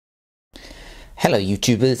Hello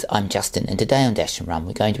YouTubers, I'm Justin, and today on Dashandrun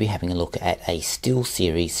we're going to be having a look at a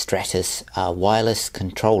SteelSeries Stratus wireless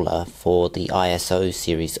controller for the ISO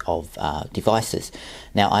series of devices.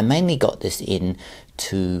 Now I mainly got this in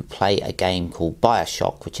to play a game called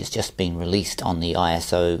Bioshock, which has just been released on the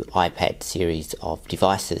ISO iPad series of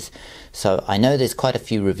devices. So I know there's quite a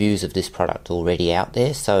few reviews of this product already out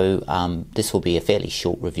there, so this will be a fairly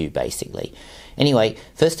short review basically. Anyway,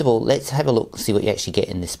 first of all, let's have a look and see what you actually get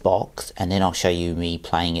in this box, and then I'll show you me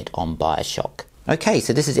playing it on Bioshock. Okay,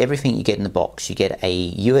 so this is everything you get in the box. You get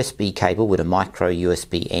a USB cable with a micro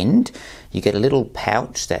USB end. You get a little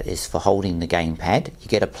pouch that is for holding the gamepad. You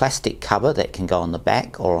get a plastic cover that can go on the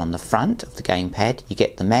back or on the front of the gamepad. You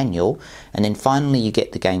get the manual, and then finally you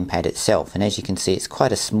get the gamepad itself. And as you can see, it's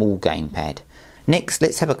quite a small gamepad. Next,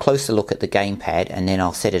 let's have a closer look at the gamepad, and then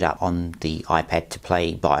I'll set it up on the iPad to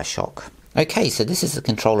play Bioshock. Okay, so this is the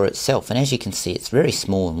controller itself, and as you can see it's very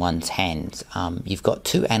small in one's hands. You've got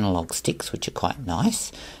two analog sticks which are quite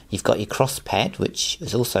nice. You've got your cross pad, which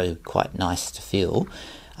is also quite nice to feel.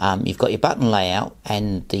 You've got your button layout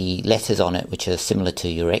and the letters on it which are similar to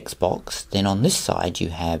your Xbox. Then on this side you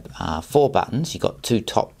have 4 buttons. You've got 2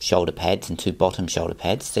 top shoulder pads and 2 bottom shoulder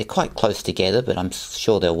pads. They're quite close together, but I'm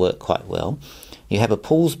sure they'll work quite well. You have a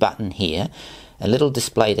pause button here, a little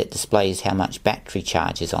display that displays how much battery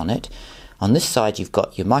charge is on it. On this side you've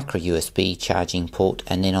got your micro USB charging port,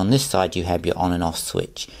 and then on this side you have your on and off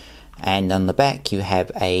switch. And on the back you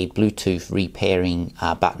have a Bluetooth repairing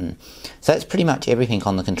button. So that's pretty much everything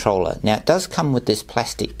on the controller. Now it does come with this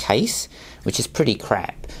plastic case, which is pretty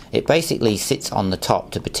crap. It basically sits on the top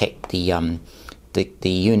to protect the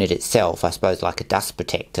unit itself, I suppose, like a dust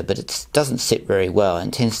protector, but it doesn't sit very well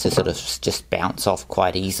and tends to sort of just bounce off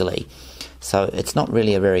quite easily. So it's not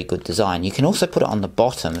really a very good design. You can also put it on the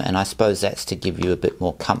bottom, and I suppose that's to give you a bit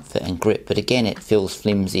more comfort and grip, but again it feels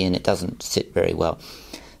flimsy and it doesn't sit very well.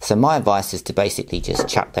 So my advice is to basically just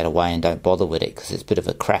chuck that away and don't bother with it, because it's a bit of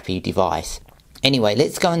a crappy device. Anyway,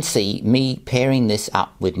 let's go and see me pairing this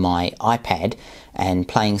up with my iPad and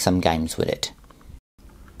playing some games with it.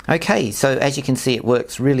 Okay, so as you can see it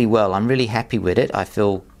works really well. I'm really happy with it. I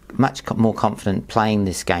feel much more confident playing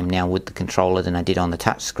this game now with the controller than I did on the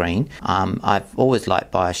touch screen. I've always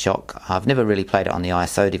liked Bioshock. I've never really played it on the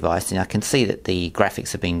ISO device, and I can see that the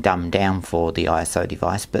graphics have been dumbed down for the ISO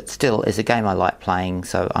device, but still it's a game I like playing,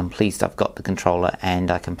 so I'm pleased I've got the controller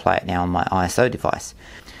and I can play it now on my ISO device.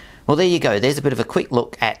 Well, there you go. There's a bit of a quick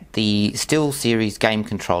look at the SteelSeries game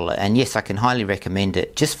controller, and yes, I can highly recommend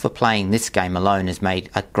it. Just for playing this game alone has made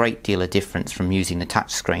a great deal of difference from using the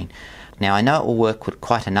touch screen. Now I know it will work with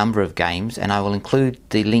quite a number of games, and I will include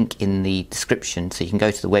the link in the description so you can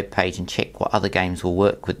go to the web page and check what other games will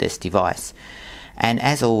work with this device. And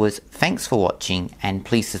as always, thanks for watching, and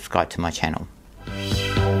please subscribe to my channel.